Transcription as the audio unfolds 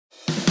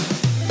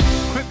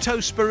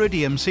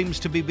Cryptosporidium seems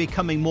to be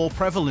becoming more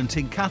prevalent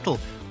in cattle.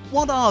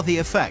 What are the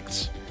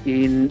effects?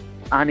 In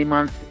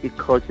animals, it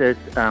causes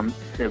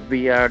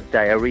severe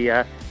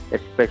diarrhea,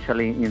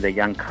 especially in the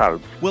young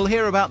calves. We'll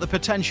hear about the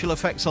potential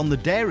effects on the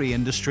dairy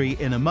industry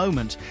in a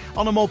moment.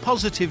 On a more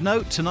positive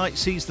note, tonight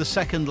sees the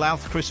second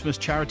Louth Christmas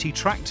charity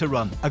tractor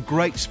run, a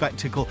great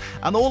spectacle,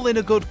 and all in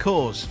a good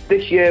cause.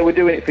 This year we're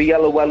doing it for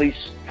Yellow Wellies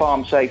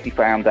Farm Safety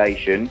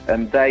Foundation,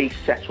 and they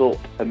set up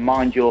a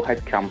Mind Your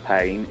Head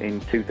campaign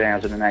in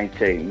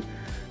 2018.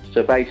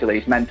 So basically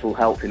it's mental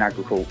health in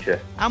agriculture.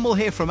 And we'll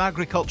hear from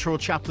Agricultural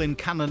Chaplain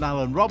Canon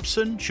Alan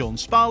Robson, Sean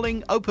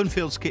Sparling,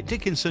 Openfield's Kit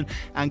Dickinson,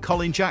 and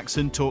Colin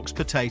Jackson talks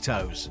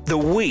potatoes. The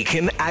Week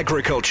in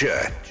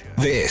Agriculture.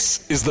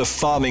 This is the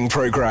Farming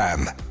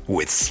Programme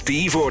with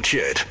Steve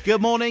Orchard.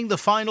 Good morning, the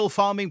final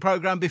farming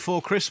programme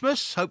before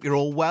Christmas. Hope you're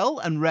all well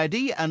and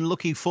ready and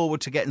looking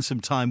forward to getting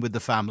some time with the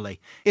family,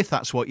 if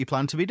that's what you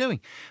plan to be doing.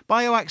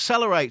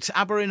 BioAccelerate,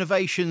 Aber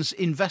Innovations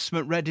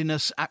Investment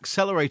Readiness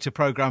Accelerator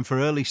Programme for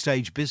early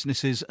stage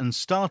businesses and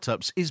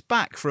startups is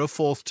back for a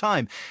fourth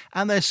time,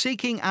 and they're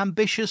seeking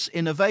ambitious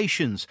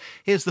innovations.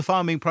 Here's the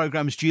farming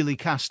programme's Julie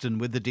Caston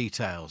with the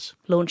details.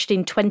 Launched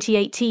in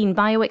 2018,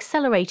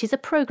 BioAccelerate is a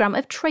programme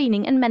of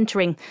training and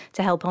mentoring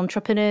to help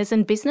entrepreneurs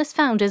and business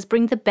founders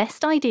bring the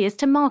best ideas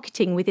to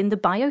marketing within the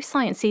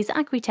biosciences,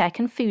 agri-tech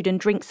and food and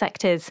drink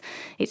sectors.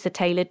 It's a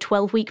tailored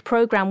 12-week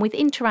programme with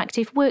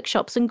interactive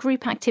workshops and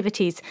group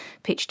activities,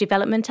 pitch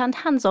development and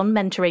hands-on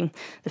mentoring.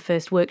 The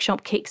first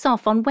workshop kicks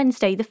off on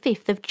Wednesday the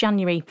 5th of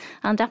January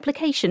and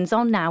applications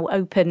are now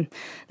open.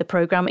 The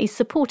programme is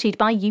supported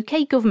by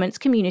UK Government's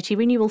Community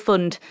Renewal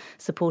Fund,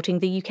 supporting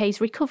the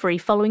UK's recovery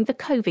following the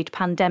COVID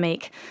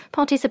pandemic.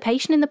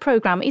 Participation in the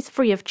programme is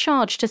free of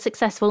charge to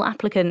successful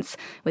applicants,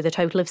 with a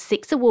total of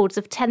 6 awards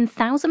of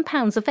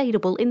 £10,000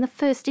 available in the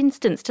first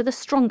instance to the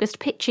strongest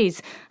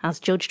pitches, as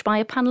judged by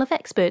a panel of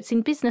experts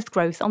in business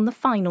growth on the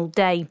final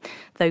day.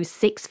 Those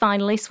 6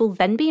 finalists will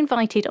then be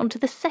invited onto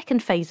the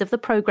second phase of the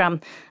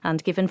programme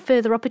and given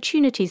further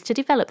opportunities to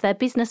develop their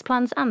business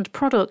plans and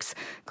products,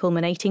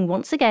 culminating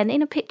once again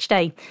in a pitch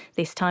day,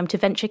 this time to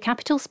venture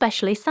capital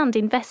specialists and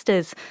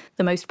investors.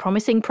 The most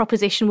promising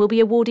proposition will be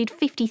awarded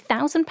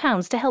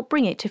 £50,000 to help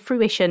bring it to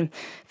fruition.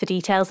 For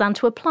details and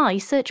to apply,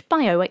 search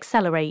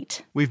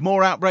BioAccelerate. We've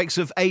more outbreaks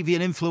of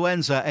avian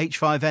influenza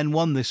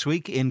H5N1 this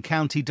week in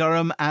County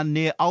Durham and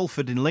near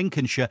Alford in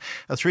Lincolnshire.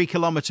 A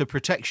 3-kilometre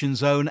protection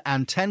zone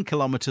and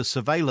 10-kilometre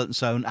surveillance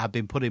zone have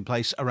been put in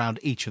place around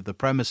each of the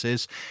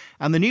premises.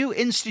 And the new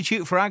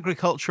Institute for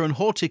Agriculture and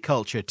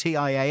Horticulture,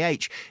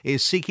 TIAH,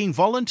 is seeking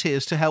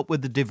volunteers to help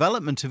with the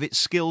development of its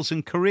skills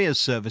and careers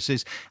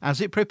services as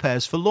it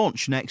prepares for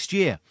launch next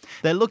year.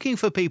 They're looking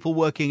for people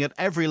working at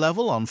every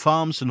level on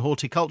farms and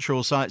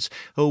horticultural sites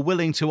who are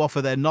willing to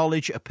offer their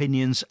knowledge,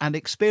 opinions and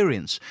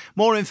experience.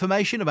 More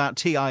information about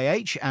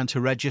TIH and to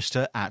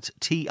register at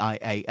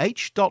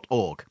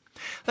tiah.org.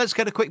 Let's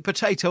get a quick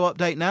potato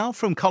update now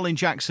from Colin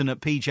Jackson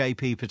at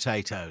PJP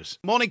Potatoes.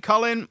 Morning,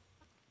 Colin.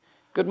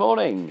 Good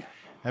morning.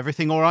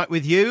 Everything all right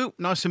with you?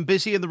 Nice and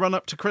busy in the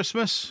run-up to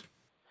Christmas?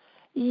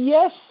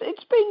 Yes,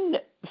 it's been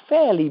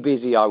fairly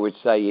busy, I would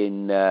say,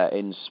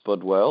 in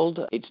Spud World.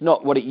 It's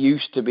not what it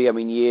used to be. I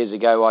mean, years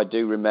ago, I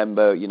do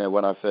remember,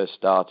 when I first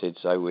started,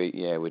 so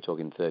we're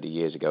talking 30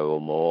 years ago or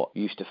more,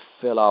 used to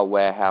fill our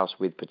warehouse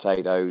with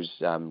potatoes,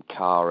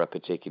 Cara,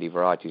 particularly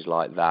varieties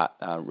like that,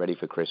 ready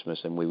for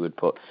Christmas, and we would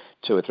put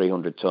 200 or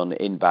 300 tonne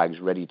in bags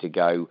ready to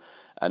go.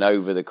 And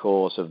over the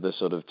course of the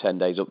sort of 10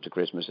 days up to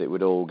Christmas, it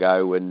would all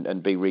go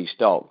and be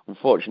restocked.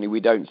 Unfortunately, we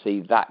don't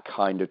see that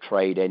kind of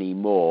trade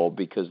anymore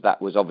because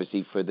that was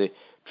obviously for the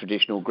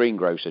traditional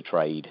greengrocer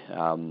trade.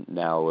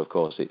 Now, of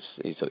course,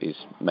 it's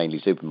mainly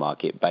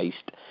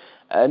supermarket-based.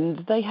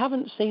 And they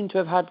haven't seemed to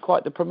have had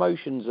quite the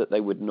promotions that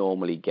they would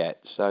normally get.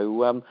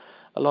 So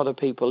a lot of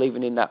people,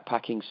 even in that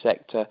packing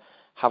sector,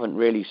 haven't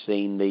really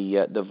seen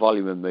the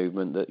volume of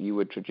movement that you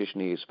would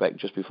traditionally expect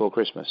just before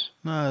Christmas.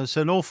 No, there's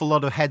an awful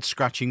lot of head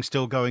scratching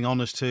still going on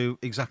as to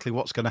exactly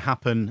what's going to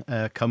happen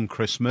come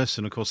Christmas.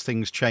 And of course,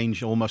 things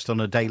change almost on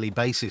a daily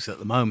basis at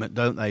the moment,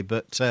 don't they?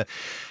 But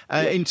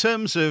in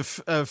terms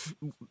of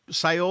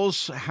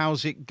sales,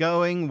 how's it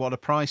going? What are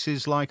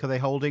prices like? Are they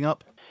holding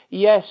up?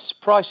 Yes,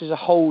 prices are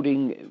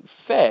holding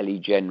fairly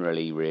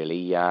generally,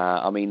 really.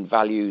 I mean,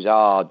 values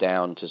are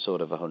down to sort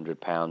of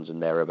 £100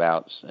 and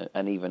thereabouts,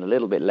 and even a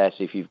little bit less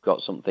if you've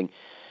got something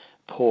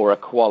poorer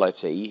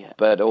quality.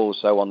 But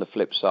also on the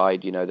flip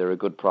side, there are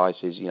good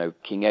prices.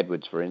 King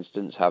Edwards, for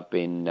instance, have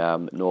been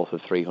north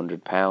of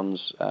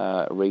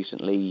 £300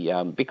 recently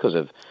because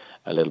of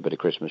a little bit of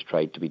Christmas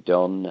trade to be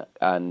done,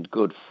 and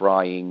good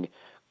frying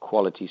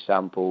quality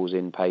samples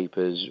in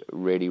papers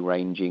really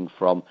ranging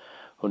from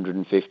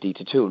 £150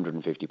 to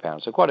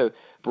 £250. So quite a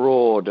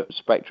broad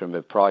spectrum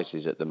of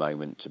prices at the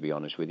moment, to be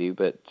honest with you.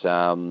 But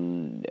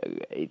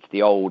it's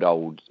the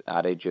old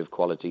adage of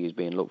quality is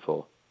being looked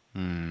for.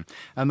 And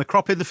the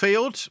crop in the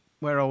field,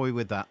 where are we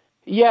with that?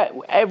 Yeah,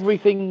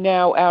 everything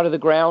now out of the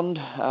ground.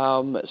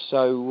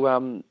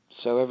 So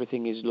So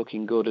everything is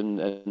looking good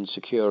and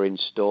secure in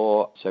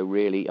store. So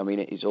really, I mean,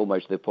 it's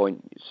almost the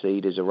point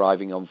seed is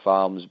arriving on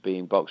farms,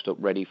 being boxed up,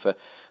 ready for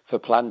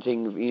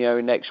planting,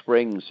 next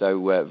spring.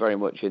 So very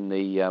much in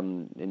the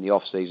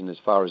off season as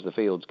far as the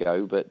fields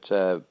go, but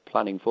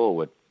planning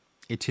forward.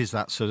 It is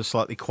that sort of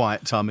slightly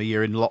quiet time of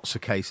year in lots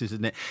of cases,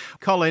 isn't it?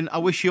 Colin, I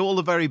wish you all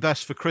the very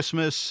best for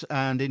Christmas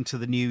and into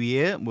the new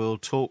year. We'll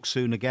talk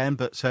soon again,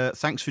 but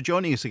thanks for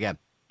joining us again.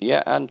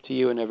 Yeah, and to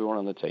you and everyone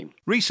on the team.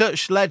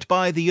 Research led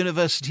by the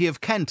University of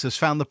Kent has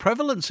found the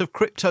prevalence of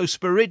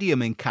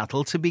cryptosporidium in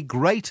cattle to be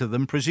greater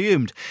than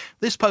presumed.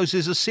 This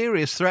poses a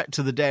serious threat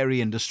to the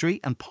dairy industry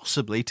and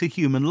possibly to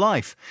human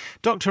life.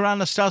 Dr.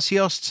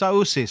 Anastasios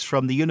Tsaousis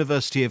from the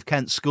University of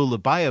Kent School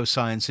of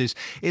Biosciences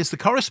is the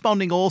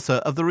corresponding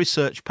author of the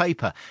research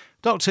paper.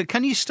 Doctor,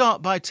 can you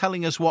start by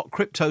telling us what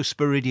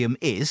cryptosporidium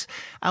is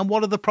and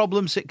what are the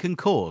problems it can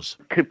cause?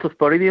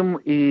 Cryptosporidium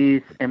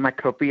is a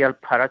microbial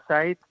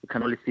parasite. You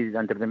can only see it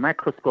under the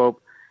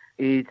microscope.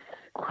 It's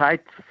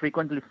quite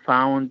frequently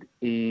found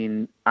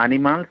in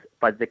animals,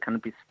 but they can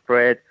be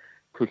spread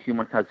to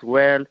humans as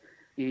well.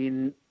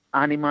 In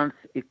animals,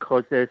 it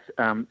causes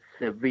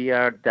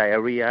severe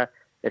diarrhea,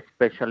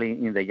 especially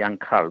in the young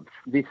calves.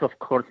 This, of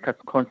course, has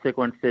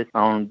consequences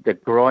on the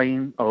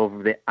growing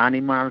of the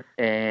animals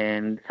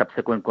and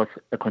subsequent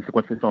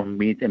consequences on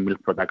meat and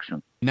milk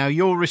production. Now,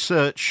 your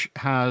research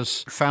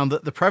has found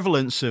that the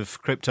prevalence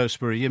of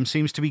cryptosporidium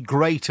seems to be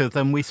greater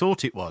than we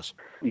thought it was.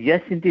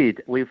 Yes,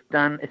 indeed. We've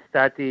done a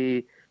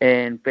study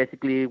and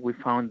basically we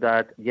found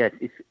that, yes,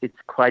 it's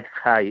quite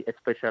high,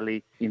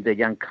 especially in the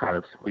young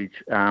calves,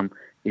 which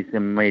is a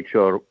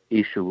major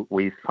issue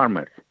with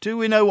farmers. Do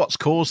we know what's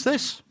caused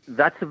this?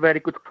 That's a very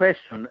good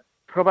question.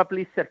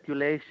 Probably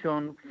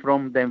circulation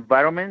from the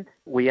environment.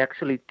 We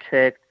actually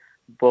checked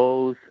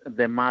both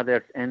the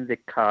mothers and the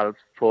calves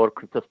for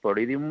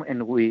cryptosporidium,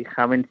 and we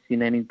haven't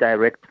seen any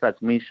direct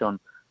transmission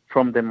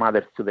from the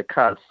mothers to the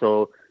calves.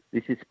 So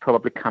this is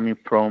probably coming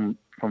from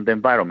the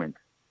environment.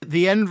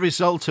 The end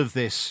result of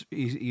this,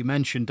 you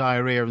mentioned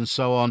diarrhea and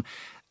so on.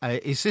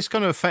 Is this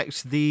going to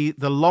affect the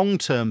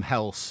long-term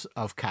health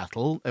of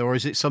cattle, or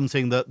is it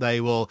something that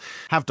they will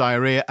have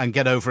diarrhea and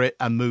get over it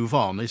and move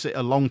on? Is it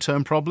a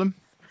long-term problem?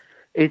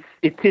 It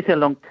is a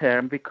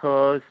long-term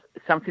because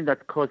something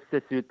that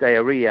causes you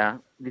diarrhea,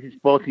 this is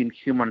both in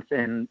humans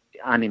and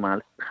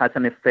animals, has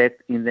an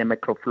effect in the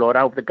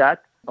microflora of the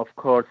gut. Of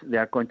course,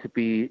 there are going to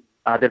be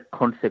other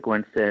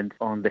consequences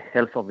on the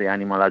health of the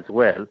animal as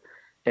well.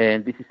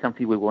 And this is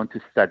something we want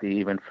to study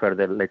even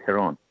further later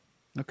on.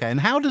 Okay, and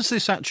how does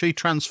this actually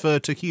transfer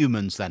to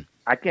humans then?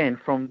 Again,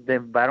 from the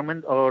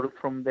environment or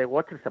from the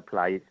water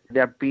supplies.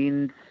 There have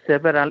been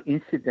several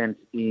incidents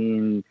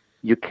in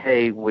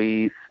UK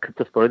with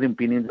cryptosporidium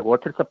being in the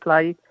water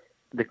supply.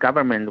 The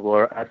government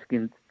were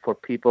asking for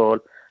people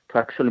to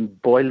actually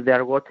boil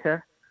their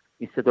water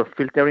instead of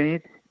filtering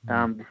it.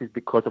 This is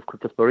because of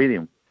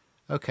cryptosporidium.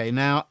 Okay,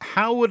 now,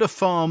 how would a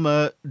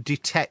farmer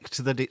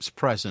detect that it's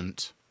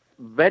present?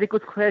 Very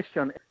good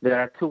question. There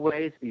are two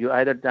ways. You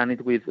either done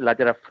it with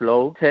lateral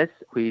flow test,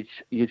 which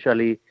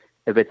usually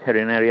a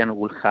veterinarian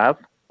will have,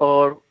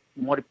 or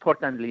more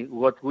importantly,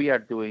 what we are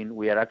doing,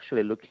 we are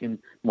actually looking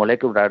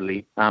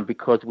molecularly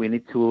because we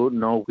need to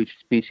know which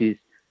species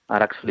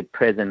are actually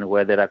present,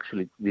 whether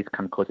actually this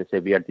can cause a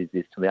severe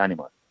disease to the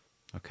animal.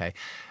 Okay.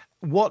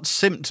 What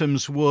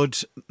symptoms would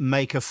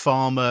make a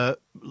farmer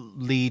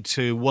lead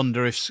to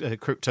wonder if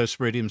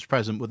cryptosporidium is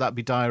present? Would that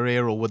be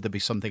diarrhea or would there be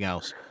something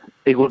else?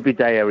 It would be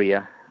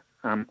diarrhea.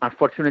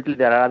 Unfortunately,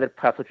 there are other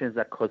pathogens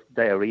that cause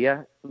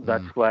diarrhea.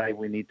 That's why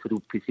we need to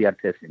do PCR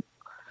testing.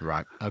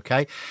 Right,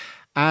 okay.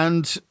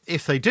 And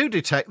if they do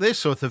detect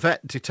this, or if the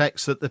vet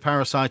detects that the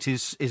parasite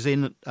is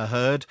in a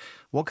herd,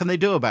 what can they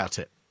do about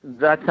it?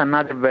 That's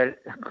another very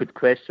good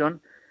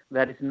question.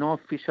 There is no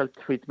official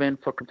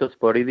treatment for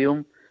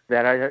cryptosporidium.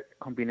 There are a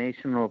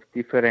combination of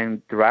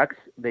different drugs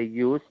they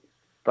use,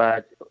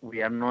 but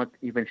we are not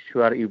even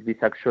sure if this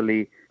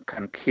actually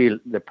can kill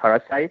the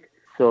parasite.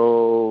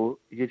 So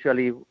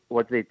usually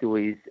what they do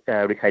is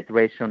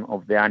rehydration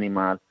of the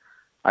animal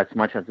as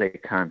much as they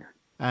can.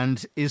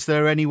 And is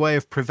there any way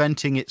of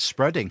preventing it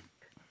spreading?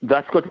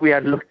 That's what we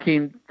are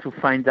looking to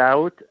find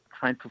out,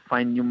 trying to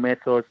find new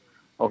methods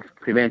of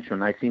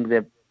prevention. I think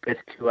the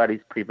best cure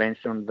is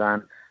prevention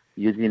than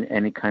using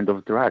any kind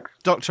of drugs.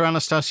 Dr.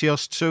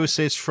 Anastasios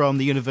Tsaousis from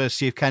the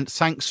University of Kent,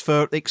 thanks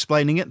for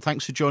explaining it.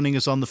 Thanks for joining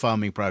us on the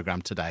farming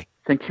programme today.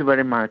 Thank you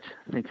very much.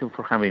 Thank you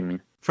for having me.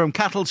 From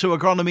cattle to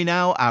agronomy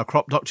now, our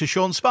crop doctor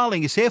Sean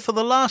Sparling is here for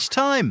the last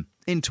time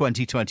in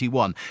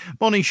 2021.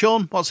 Morning,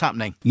 Sean. What's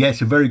happening?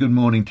 Yes, a very good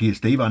morning to you,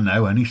 Steve. I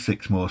know, only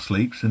 6 more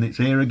sleeps and it's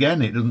here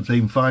again. It doesn't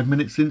seem 5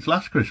 minutes since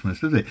last Christmas,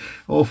 does it?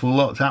 Awful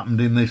lot's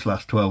happened in this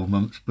last 12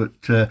 months,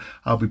 but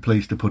I'll be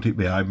pleased to put it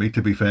behind me,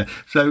 to be fair.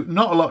 So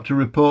not a lot to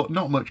report,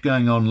 not much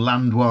going on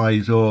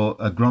land-wise or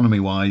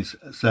agronomy-wise.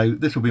 So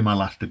this will be my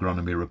last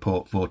agronomy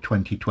report for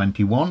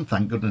 2021.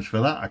 Thank goodness for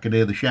that. I could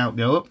hear the shout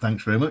go up.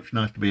 Thanks very much.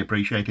 Nice to be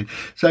appreciated.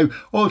 So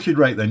oilseed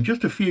rape then,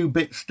 just a few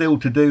bits still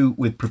to do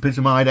with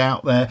propyzamide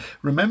out there.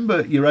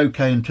 remember, you're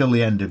okay until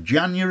the end of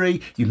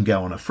January. You can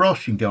go on a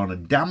frost, you can go on a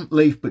damp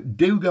leaf, but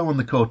do go on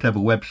the Corteva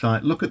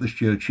website, look at the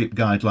stewardship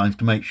guidelines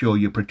to make sure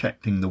you're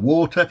protecting the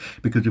water,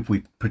 because if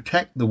we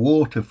protect the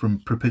water from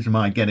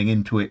propyzamide getting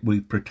into it, we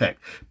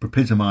protect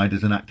propyzamide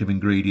as an active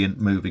ingredient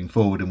moving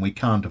forward, and we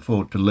can't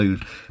afford to lose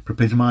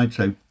propyzamide,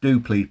 so do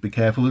please be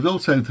careful. There's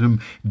also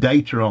some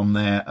data on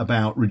there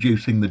about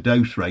reducing the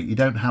dose rate. You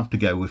don't have to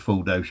go with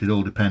full dose, it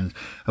all depends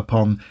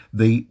upon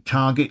the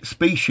target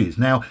species.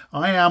 Now,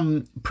 I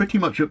am pretty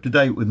much up to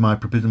date with my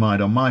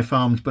propyzamide on my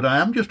farms, but I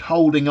am just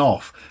holding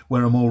off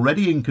where I'm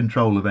already in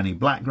control of any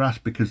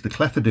blackgrass, because the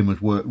clethodim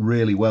has worked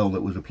really well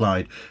that was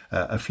applied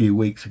a few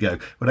weeks ago.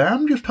 But I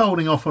am just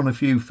holding off on a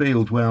few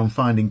fields where I'm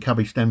finding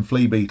cabbage stem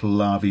flea beetle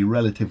larvae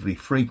relatively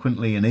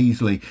frequently and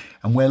easily,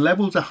 and where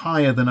levels are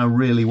higher than I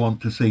really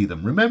want to see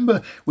them.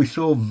 Remember, we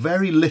saw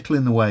very little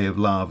in the way of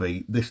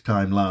larvae this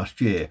time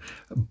last year,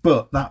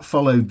 but that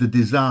followed the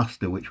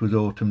disaster which was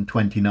autumn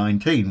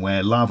 2019,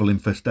 where larval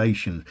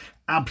infestations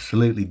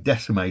absolutely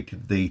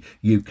decimated the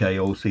UK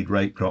oilseed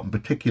rape crop, in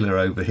particular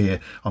over here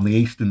on the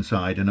eastern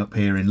side and up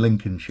here in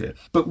Lincolnshire.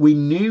 But we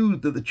knew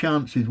that the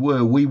chances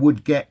were we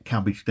would get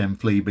cabbage stem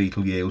flea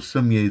beetle yields.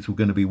 Some years were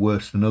going to be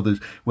worse than others,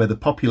 where the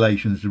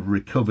populations have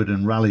recovered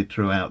and rallied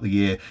throughout the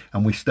year,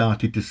 and we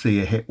started to see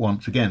a hit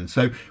once again.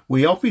 So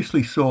we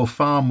obviously saw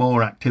far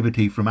more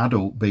activity from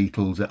adult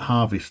beetles at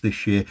harvest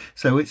this year,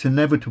 so it's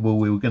inevitable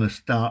we were going to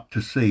start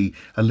to see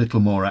a little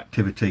more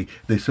activity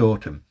this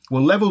autumn.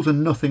 Well, levels are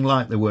nothing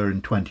like they were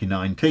in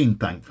 2019,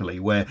 thankfully,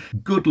 where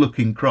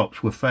good-looking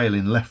crops were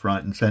failing left,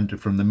 right and centre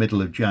from the middle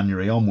of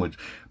January onwards.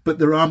 But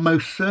there are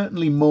most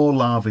certainly more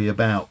larvae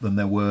about than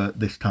there were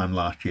this time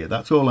last year.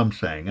 That's all I'm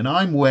saying. And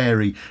I'm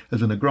wary,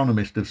 as an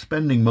agronomist, of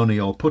spending money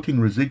or putting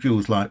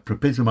residuals like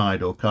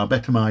propyzamide or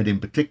carbetamide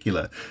in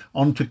particular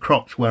onto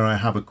crops where I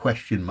have a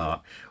question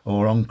mark,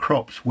 or on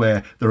crops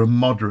where there are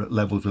moderate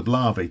levels of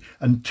larvae,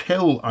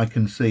 until I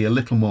can see a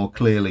little more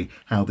clearly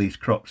how these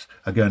crops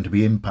are going to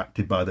be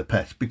impacted by the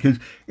pests, because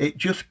it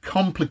just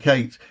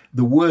complicates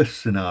the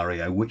worst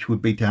scenario, which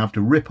would be to have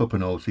to rip up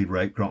an oilseed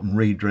rape crop and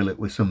re-drill it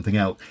with something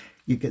else.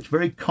 It gets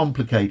very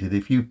complicated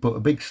if you put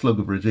a big slug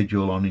of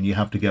residual on and you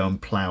have to go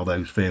and plough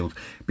those fields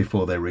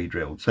before they're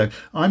re-drilled. So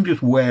I'm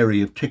just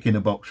wary of ticking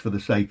a box for the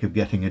sake of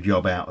getting a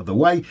job out of the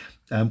way,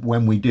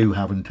 when we do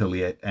have until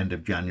the end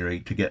of January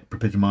to get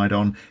propyzamide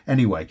on.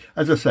 Anyway,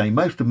 as I say,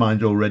 most of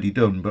mine's already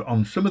done, but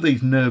on some of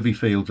these nervy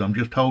fields, I'm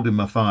just holding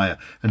my fire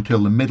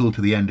until the middle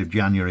to the end of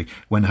January,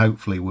 when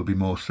hopefully we'll be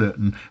more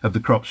certain of the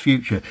crop's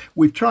future.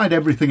 We've tried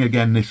everything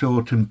again this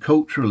autumn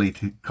culturally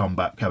to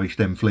combat cabbage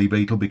stem flea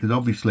beetle, because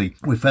obviously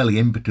we're fairly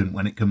impotent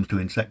when it comes to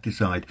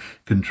insecticide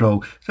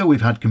control. So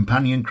we've had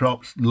companion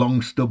crops,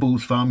 long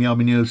stubbles, farmyard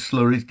manures,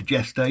 slurries,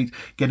 digestates,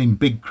 getting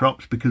big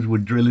crops because we're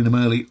drilling them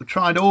early. We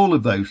tried all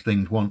of those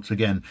things once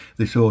again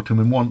this autumn,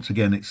 and once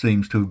again it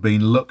seems to have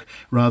been luck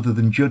rather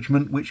than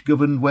judgment which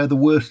governed where the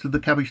worst of the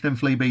cabbage stem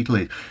flea beetle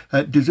is.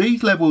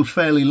 Disease levels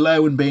fairly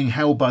low and being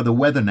held by the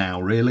weather now,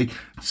 really.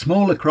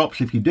 Smaller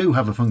crops, if you do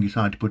have a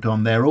fungicide to put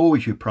on, they're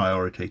always your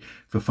priority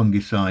for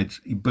fungicides,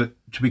 but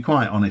to be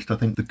quite honest, I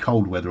think the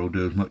cold weather will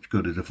do as much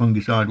good as a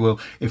fungicide will,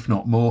 if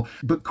not more.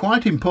 But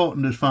quite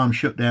important as farms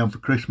shut down for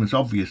Christmas,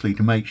 obviously,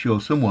 to make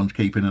sure someone's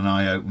keeping an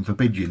eye open for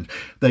pigeons.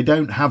 They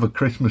don't have a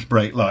Christmas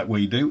break like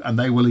we do, and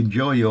they will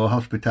enjoy your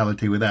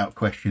hospitality without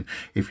question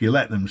if you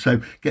let them.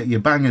 So get your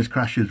bangers,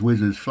 crashers,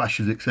 whizzers,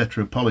 flashes,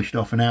 etc. polished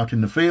off and out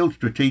in the field,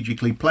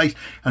 strategically placed,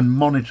 and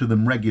monitor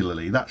them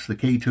regularly. That's the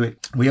key to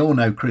it. We all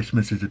know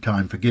Christmas is a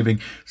time for giving,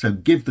 so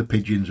give the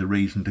pigeons a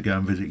reason to go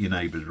and visit your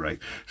neighbour's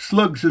rape.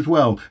 Slugs as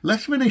well.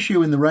 Less of an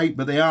issue in the rape,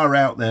 but they are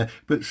out there,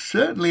 but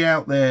certainly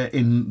out there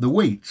in the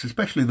wheats,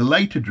 especially the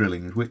later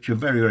drillings, which are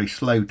very, very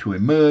slow to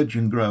emerge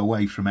and grow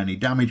away from any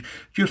damage.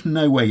 Just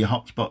know where your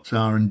hotspots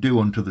are and do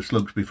unto the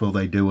slugs before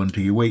they do unto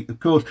your wheat. Of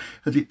course,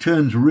 as it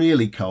turns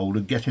really cold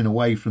and getting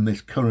away from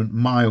this current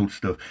mild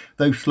stuff,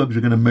 those slugs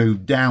are going to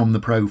move down the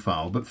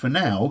profile. But for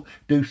now,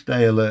 do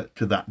stay alert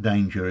to that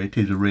danger. It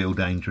is a real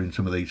danger in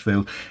some of these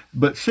fields.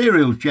 But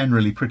cereals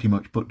generally pretty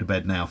much put to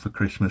bed now for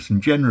Christmas,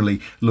 and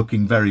generally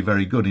looking very,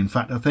 very good. In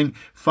fact, I think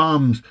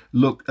farms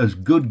look as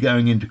good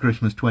going into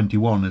Christmas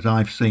 21 as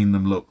I've seen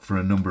them look for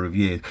a number of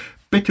years.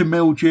 Bit of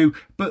mildew,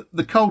 but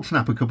the cold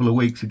snap a couple of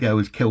weeks ago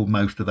has killed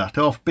most of that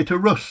off. Bit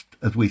of rust,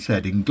 as we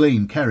said, in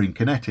Gleam, Kerring,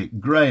 Kinetic,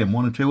 Graham,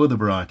 one or two other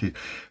varieties.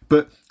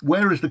 But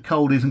whereas the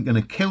cold isn't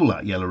going to kill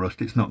that yellow rust,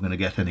 it's not going to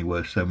get any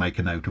worse, so make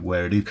a note of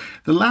where it is.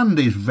 The land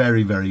is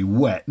very, very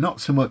wet,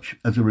 not so much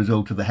as a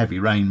result of the heavy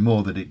rain,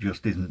 more that it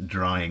just isn't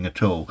drying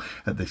at all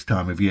at this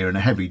time of year. And a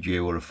heavy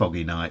dew or a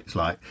foggy night, it's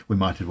like we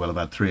might as well have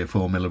had 3 or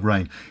 4 mil of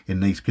rain in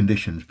these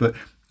conditions. But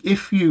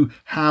if you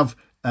have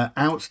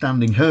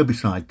outstanding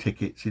herbicide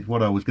tickets, is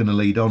what I was going to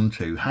lead on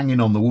to, hanging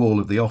on the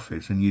wall of the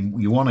office, and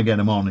you want to get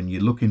them on and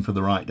you're looking for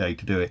the right day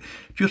to do it,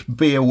 just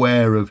be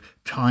aware of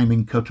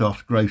timing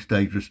cut-offs, growth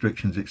stage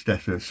restrictions,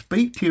 etc.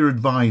 Speak to your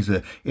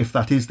advisor if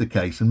that is the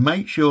case, and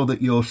make sure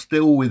that you're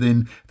still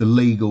within the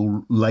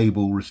legal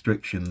label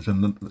restrictions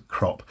and the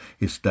crop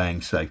is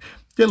staying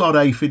safe. Still odd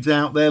aphids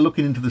out there.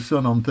 Looking into the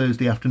sun on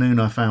Thursday afternoon,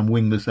 I found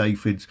wingless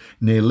aphids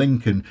near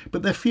Lincoln,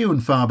 but they're few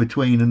and far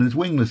between, and as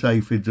wingless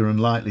aphids are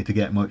unlikely to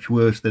get much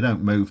worse, they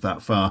don't move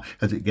that far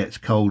as it gets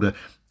colder.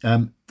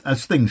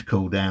 As things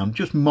cool down,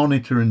 just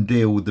monitor and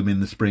deal with them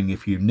in the spring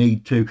if you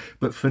need to.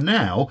 But for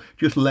now,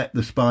 just let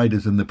the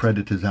spiders and the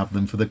predators have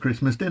them for the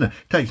Christmas dinner.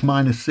 It takes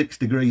 -6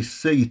 degrees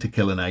C to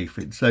kill an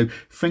aphid, so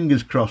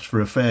fingers crossed for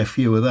a fair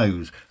few of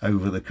those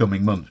over the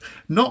coming months.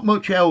 Not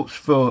much else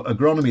for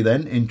agronomy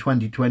then in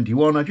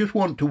 2021. I just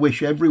want to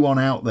wish everyone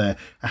out there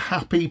a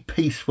happy,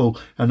 peaceful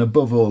and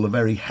above all a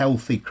very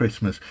healthy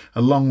Christmas,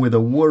 along with a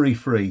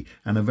worry-free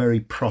and a very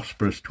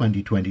prosperous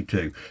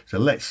 2022. So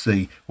let's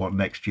see what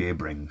next year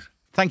brings.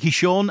 Thank you,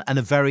 Sean, and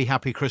a very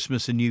happy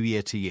Christmas and New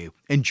Year to you.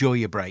 Enjoy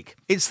your break.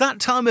 It's that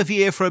time of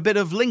year for a bit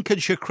of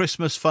Lincolnshire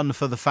Christmas fun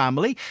for the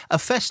family, a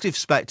festive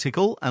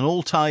spectacle, and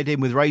all tied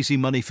in with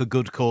raising money for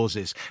good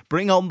causes.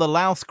 Bring on the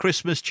Louth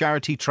Christmas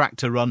Charity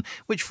Tractor Run,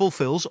 which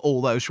fulfils all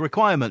those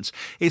requirements.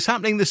 It's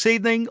happening this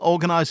evening.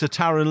 Organiser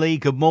Tara Lee,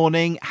 good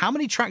morning. How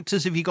many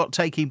tractors have you got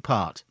taking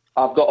part?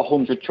 I've got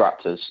 100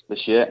 tractors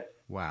this year.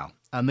 Wow.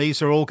 And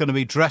these are all going to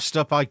be dressed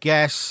up, I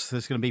guess.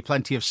 There's going to be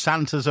plenty of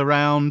Santas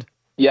around.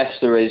 Yes,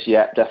 there is,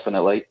 yeah,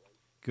 definitely.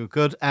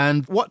 Good.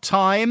 And what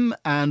time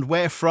and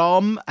where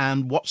from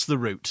and what's the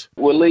route?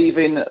 We're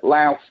leaving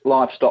Louth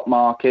Livestock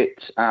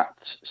Market at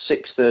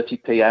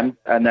 6:30pm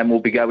and then we'll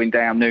be going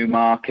down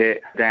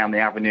Newmarket, down the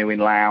avenue in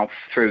Louth,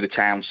 through the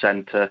town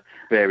centre,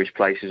 various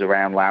places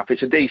around Louth.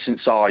 It's a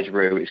decent sized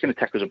route. It's going to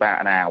take us about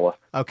an hour.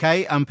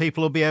 OK, and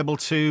people will be able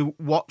to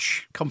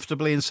watch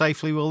comfortably and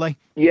safely, will they?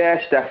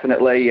 Yes,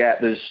 definitely. Yeah,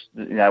 there's,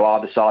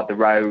 either side of the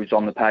roads,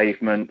 on the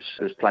pavements,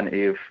 there's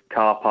plenty of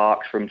car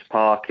parks for them to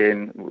park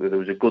in. There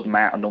was a good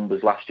amount of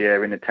numbers last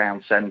year in the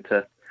town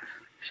centre.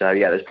 So,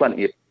 yeah, there's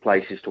plenty of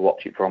places to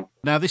watch it from.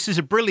 Now, this is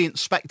a brilliant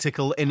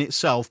spectacle in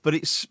itself, but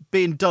it's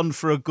being done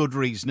for a good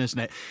reason, isn't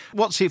it?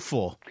 What's it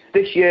for?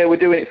 This year we're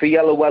doing it for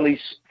Yellow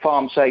Welly's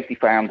Farm Safety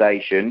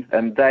Foundation,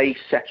 and they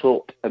set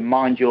up a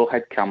Mind Your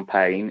Head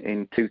campaign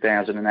in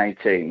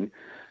 2018.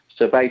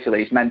 So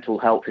basically it's mental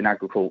health in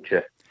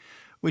agriculture.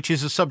 Which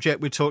is a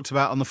subject we talked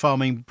about on the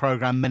farming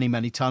programme many,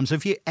 many times.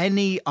 Have you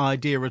any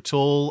idea at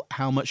all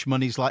how much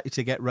money's likely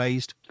to get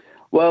raised?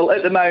 Well,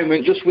 at the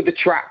moment, just with the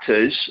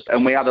tractors,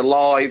 and we had a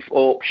live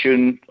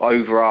auction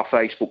over our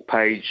Facebook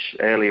page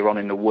earlier on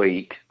in the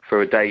week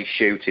for a day's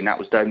shooting. That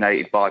was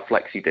donated by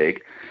FlexiDig.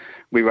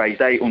 We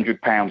raised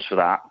 £800 for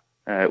that,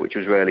 which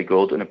was really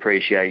good and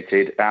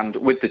appreciated. And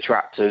with the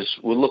tractors,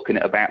 we're looking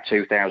at about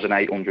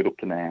 2,800 up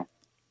to now.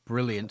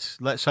 Brilliant.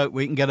 Let's hope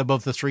we can get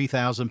above the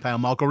 £3,000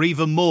 mark or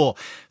even more,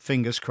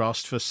 fingers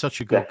crossed, for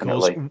such a good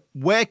cause.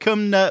 Where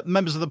can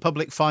members of the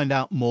public find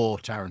out more,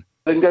 Taryn?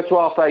 They can go to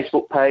our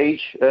Facebook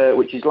page,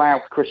 which is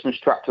Louth Christmas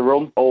Tractor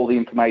Run. All the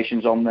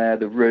information's on there,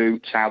 the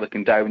routes, how they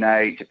can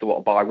donate, if they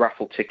want to buy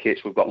raffle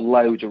tickets. We've got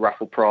loads of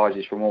raffle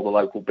prizes from all the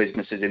local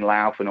businesses in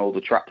Louth and all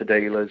the tractor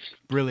dealers.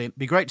 Brilliant.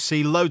 Be great to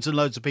see loads and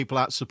loads of people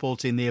out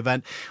supporting the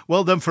event.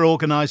 Well done for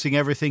organising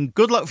everything.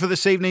 Good luck for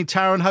this evening,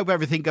 Taryn. Hope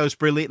everything goes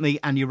brilliantly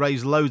and you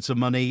raise loads of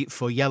money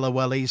for Yellow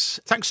Wellies.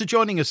 Thanks for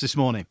joining us this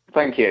morning.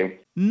 Thank you.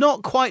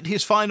 Not quite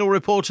his final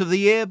report of the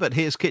year, but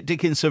here's Kit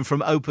Dickinson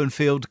from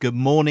Openfield. Good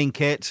morning,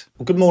 Kit.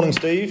 Well, good morning,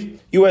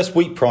 Steve. US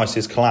wheat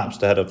prices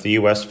collapsed ahead of the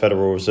US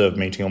Federal Reserve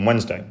meeting on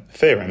Wednesday,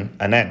 fearing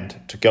an end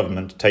to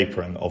government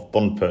tapering of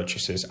bond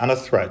purchases and a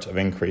threat of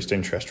increased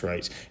interest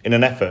rates in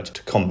an effort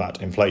to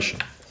combat inflation.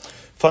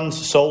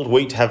 Funds sold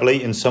wheat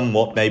heavily in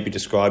somewhat may be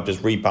described as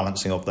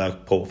rebalancing of their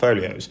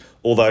portfolios,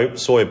 although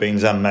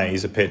soybeans and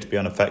maize appear to be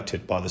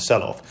unaffected by the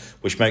sell-off,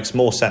 which makes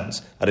more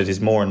sense as it is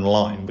more in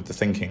line with the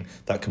thinking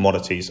that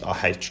commodities are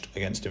hedged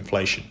against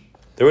inflation.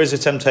 There is a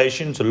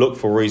temptation to look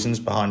for reasons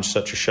behind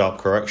such a sharp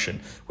correction,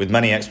 with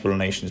many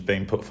explanations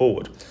being put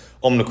forward.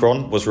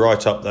 Omicron was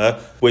right up there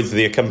with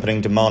the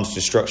accompanying demand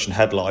destruction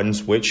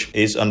headlines, which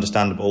is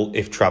understandable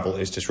if travel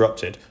is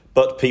disrupted,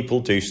 but people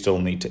do still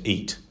need to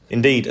eat.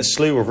 Indeed, a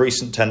slew of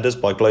recent tenders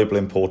by global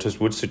importers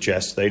would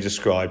suggest they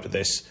described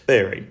this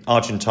theory.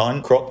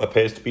 Argentine crop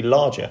appears to be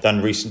larger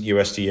than recent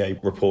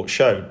USDA reports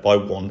showed by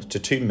 1 to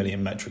 2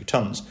 million metric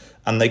tonnes,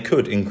 and they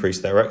could increase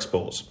their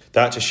exports.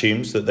 That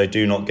assumes that they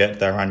do not get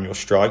their annual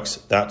strikes,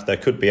 that there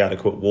could be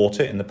adequate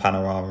water in the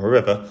Panorama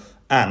River,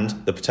 and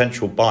the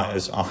potential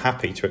buyers are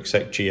happy to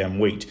accept GM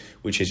wheat,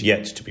 which is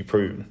yet to be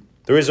proven.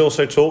 There is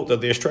also talk that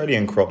the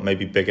Australian crop may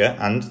be bigger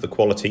and the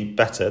quality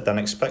better than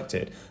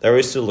expected. There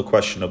is still the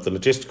question of the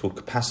logistical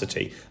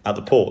capacity at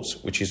the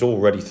ports, which is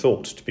already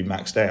thought to be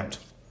maxed out.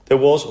 There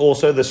was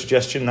also the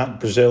suggestion that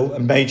Brazil, a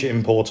major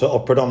importer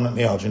of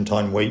predominantly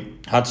Argentine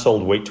wheat, had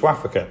sold wheat to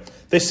Africa.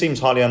 This seems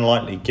highly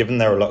unlikely given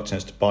their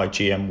reluctance to buy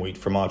GM wheat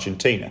from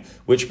Argentina,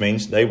 which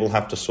means they will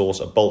have to source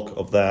a bulk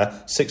of their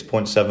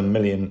 6.7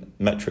 million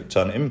metric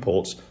tonne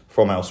imports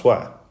from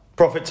elsewhere.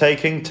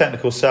 Profit-taking,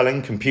 technical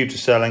selling, computer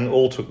selling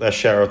all took their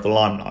share of the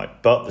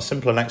limelight, but the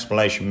simpler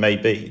explanation may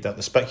be that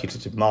the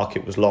speculative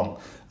market was long,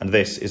 and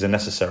this is a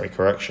necessary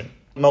correction.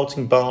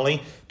 Malting barley,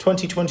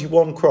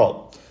 2021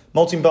 crop.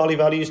 Malting barley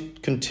values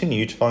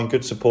continue to find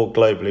good support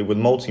globally, with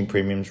malting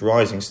premiums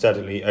rising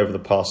steadily over the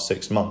past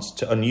 6 months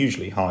to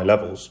unusually high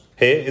levels.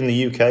 Here in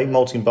the UK,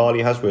 malting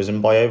barley has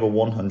risen by over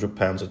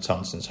 £100 a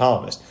tonne since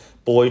harvest,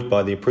 buoyed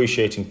by the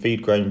appreciating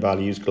feed grain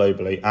values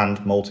globally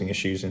and malting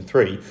issues in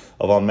 3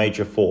 of our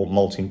major 4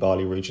 malting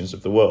barley regions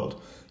of the world: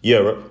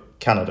 Europe,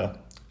 Canada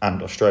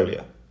and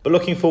Australia. But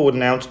looking forward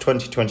now to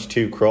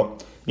 2022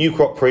 crop, new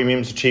crop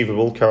premiums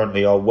achievable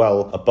currently are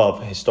well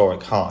above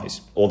historic highs,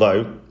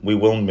 although we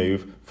will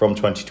move from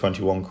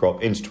 2021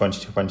 crop into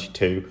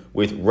 2022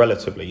 with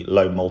relatively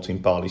low malting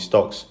barley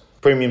stocks.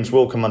 Premiums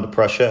will come under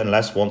pressure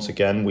unless once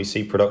again we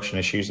see production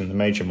issues in the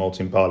major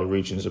malting barley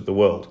regions of the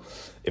world.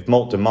 If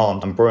malt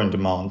demand and brewing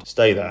demand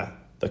stay there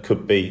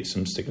could be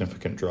some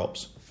significant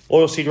drops.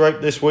 Oilseed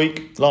rape this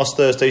week. Last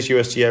Thursday's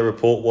USDA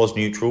report was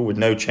neutral with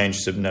no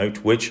changes of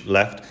note, which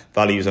left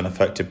values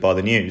unaffected by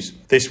the news.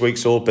 This week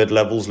saw bid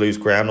levels lose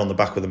ground on the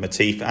back of the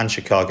Matif and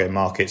Chicago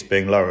markets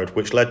being lowered,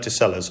 which led to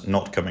sellers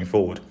not coming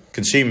forward.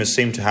 Consumers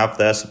seem to have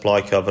their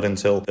supply covered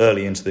until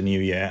early into the new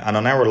year and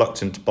are now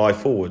reluctant to buy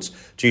forwards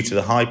due to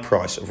the high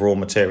price of raw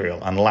material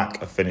and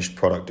lack of finished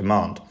product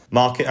demand.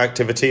 Market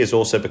activity is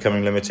also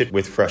becoming limited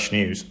with fresh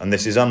news, and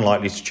this is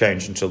unlikely to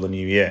change until the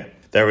new year.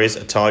 There is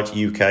a tight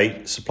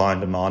UK supply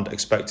and demand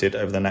expected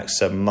over the next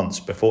 7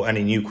 months before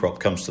any new crop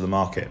comes to the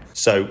market,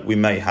 so we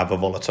may have a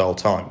volatile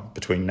time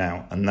between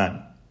now and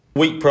then.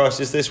 Wheat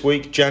prices this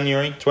week: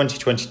 January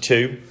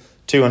 2022,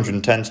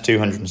 210 to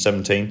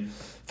 217,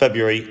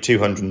 February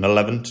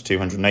 211 to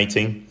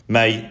 218,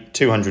 May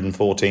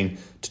 214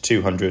 to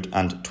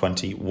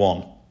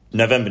 221,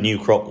 November new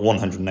crop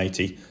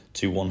 180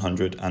 to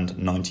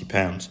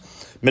 £190.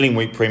 Milling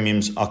wheat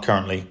premiums are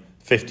currently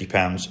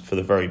 £50 for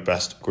the very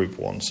best Group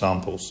 1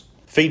 samples.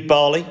 Feed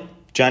barley: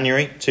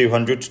 January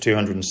 200 to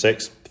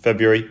 206,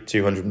 February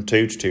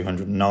 202 to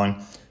 209,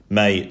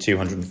 May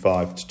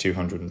 205 to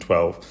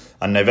 212,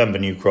 and November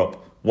new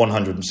crop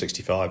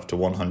 165 to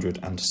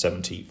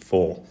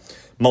 174.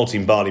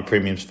 Malting barley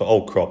premiums for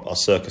old crop are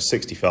circa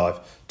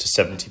 £65 to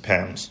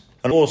 £70.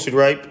 And oilseed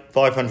rape: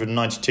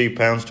 £592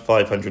 to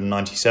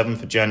 £597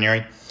 for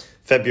January,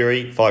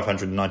 February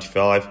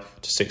 £595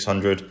 to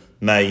 £600,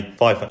 May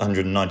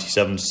 £597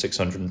 to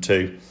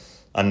 £602,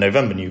 and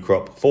November new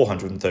crop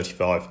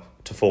 £435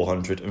 to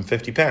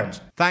 £450.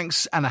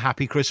 Thanks, and a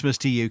happy Christmas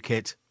to you,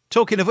 Kit.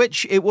 Talking of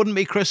which, it wouldn't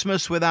be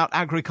Christmas without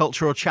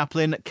agricultural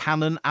chaplain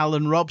Canon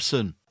Alan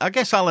Robson. I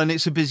guess, Alan,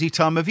 it's a busy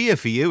time of year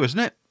for you, isn't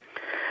it?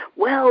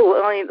 Well,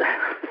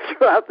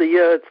 throughout the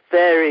year it's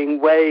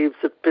varying waves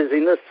of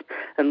busyness,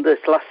 and this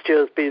last year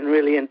has been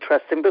really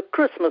interesting. But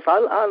Christmas, I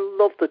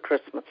love the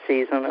Christmas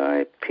season.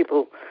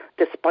 People,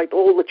 despite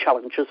all the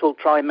challenges, will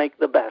try and make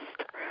the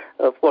best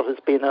of what has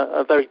been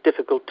a very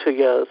difficult 2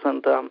 years.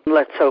 And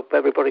let's hope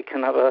everybody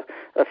can have a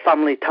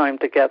family time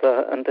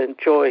together and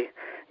enjoy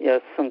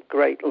some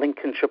great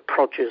Lincolnshire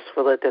produce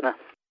for their dinner.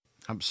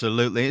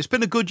 Absolutely. It's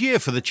been a good year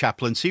for the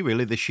chaplaincy,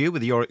 really, this year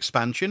with your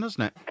expansion,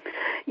 hasn't it?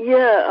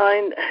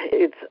 Yeah,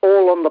 it's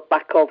all on the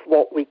back of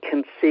what we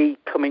can see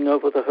coming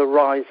over the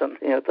horizon.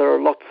 There are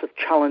lots of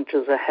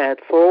challenges ahead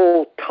for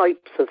all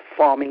types of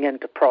farming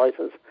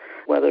enterprises,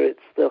 whether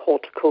it's the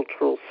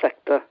horticultural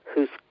sector,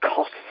 whose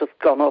costs have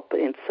gone up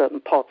in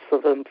certain parts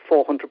of them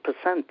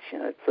 400%.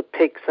 It's the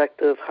pig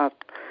sector have had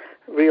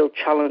real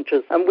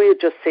challenges, and we're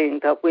just seeing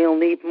that we'll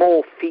need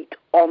more feet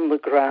on the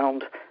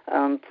ground,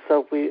 and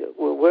so we're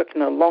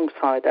working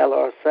alongside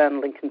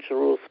LRSN, Lincolnshire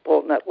Rural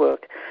Support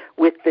Network,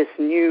 with this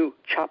new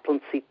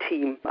chaplaincy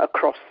team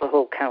across the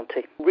whole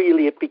county.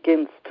 Really, it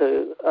begins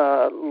to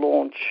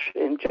launch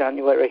in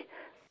January.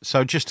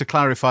 So just to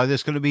clarify,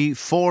 there's going to be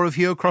 4 of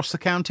you across the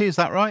county, is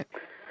that right?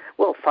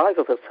 Well, 5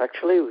 of us,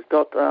 actually. We've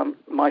got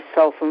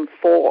myself and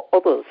 4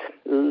 others,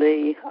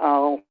 Lee,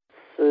 Al,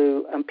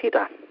 Sue and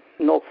Peter,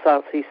 north,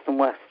 south, east and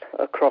west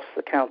across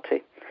the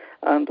county.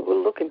 And we're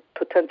looking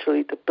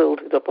potentially to build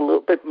it up a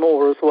little bit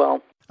more as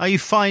well. Are you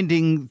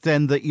finding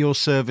then that your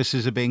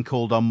services are being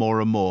called on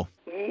more and more?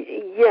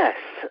 Yes,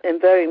 in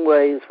varying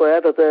ways,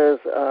 wherever there's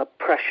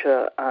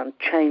pressure and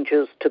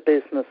changes to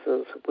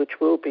businesses, which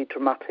will be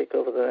dramatic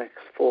over the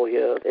next 4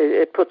 years.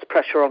 It puts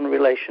pressure on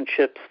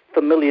relationships,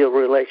 familiar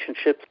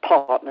relationships,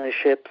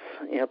 partnerships.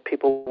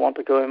 People want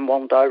to go in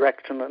one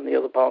direction and the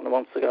other partner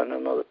wants to go in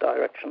another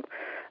direction.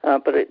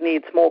 But it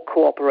needs more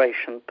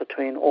cooperation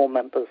between all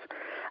members.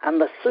 And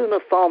the sooner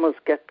farmers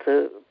get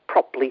to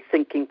properly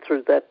thinking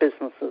through their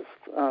businesses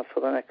for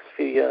the next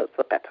few years,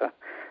 the better.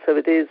 So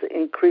it is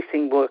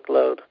increasing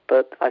workload,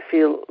 but I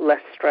feel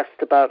less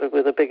stressed about it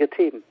with a bigger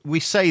team. We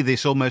say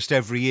this almost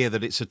every year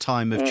that it's a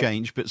time of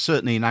change, but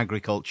certainly in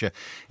agriculture,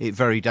 it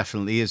very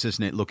definitely is,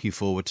 isn't it, looking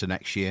forward to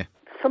next year?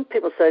 Some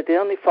people say the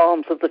only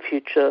farms of the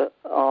future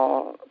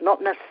are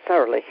not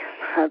necessarily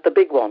the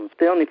big ones.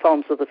 The only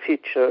farms of the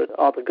future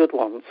are the good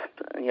ones,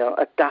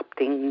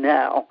 adapting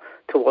now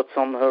to what's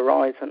on the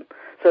horizon.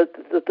 So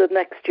the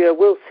next year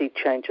will see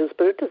changes,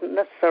 but it doesn't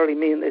necessarily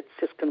mean it's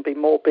just going to be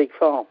more big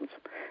farms.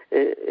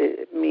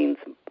 It means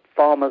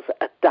farmers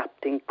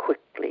adapting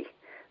quickly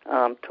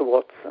to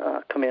what's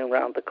coming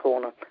around the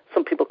corner.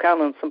 some people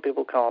can and some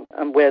people can't.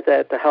 And we're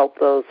there to help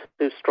those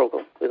who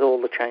struggle with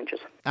all the changes.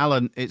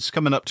 Alan, it's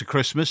coming up to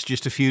Christmas,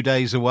 just a few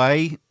days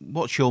away.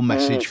 What's your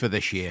message for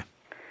this year?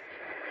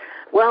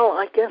 Well,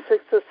 I guess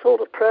it's a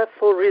sort of prayer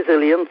for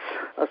resilience,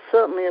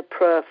 certainly a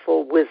prayer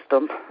for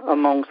wisdom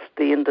amongst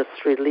the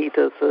industry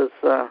leaders as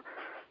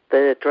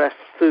they address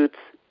food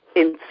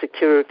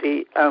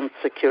insecurity and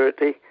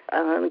security,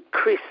 and an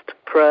increased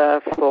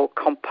prayer for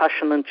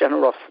compassion and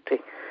generosity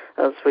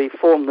as we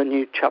form the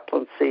new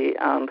chaplaincy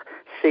and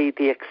see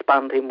the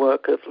expanding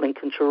work of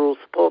Lincolnshire Rural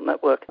Support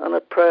Network, and a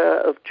prayer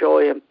of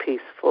joy and peace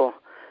for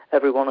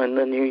everyone in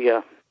the new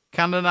year.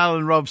 Canon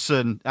Alan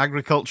Robson,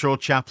 Agricultural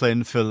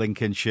Chaplain for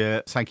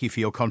Lincolnshire, thank you for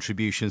your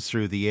contributions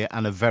through the year,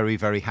 and a very,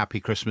 very happy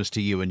Christmas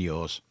to you and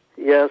yours.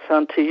 Yes,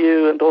 and to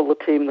you and all the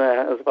team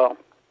there as well.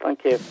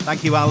 Thank you.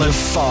 Thank you, Alan. The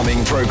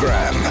Farming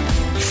Programme.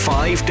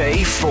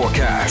 5-day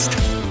forecast.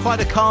 Quite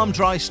a calm,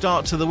 dry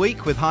start to the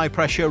week with high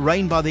pressure,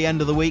 rain by the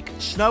end of the week.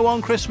 Snow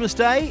on Christmas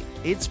Day?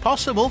 It's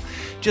possible.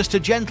 Just a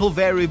gentle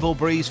variable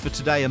breeze for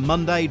today and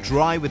Monday,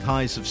 dry with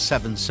highs of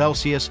 7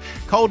 Celsius.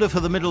 Colder for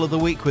the middle of the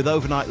week with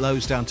overnight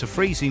lows down to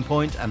freezing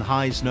point and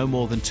highs no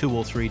more than 2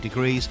 or 3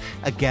 degrees.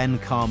 Again,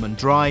 calm and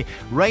dry.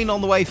 Rain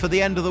on the way for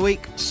the end of the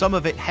week, some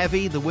of it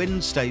heavy. The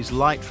wind stays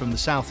light from the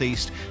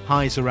southeast,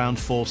 highs around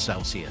 4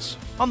 Celsius.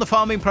 On the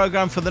farming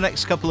programme for the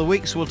next couple of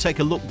weeks, we'll take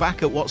a look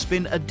back at what's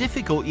been a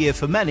difficult year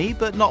for many,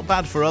 but not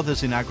bad for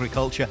others in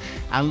agriculture,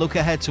 and look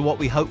ahead to what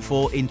we hope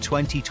for in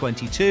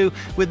 2022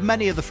 with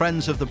many of the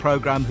friends of the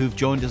programme who've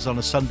joined us on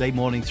a Sunday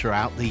morning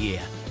throughout the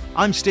year.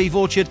 I'm Steve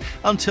Orchard.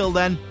 Until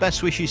then,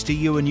 best wishes to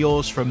you and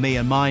yours from me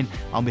and mine.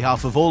 On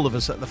behalf of all of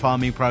us at the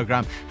farming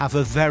programme, have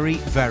a very,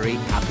 very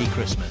happy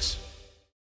Christmas.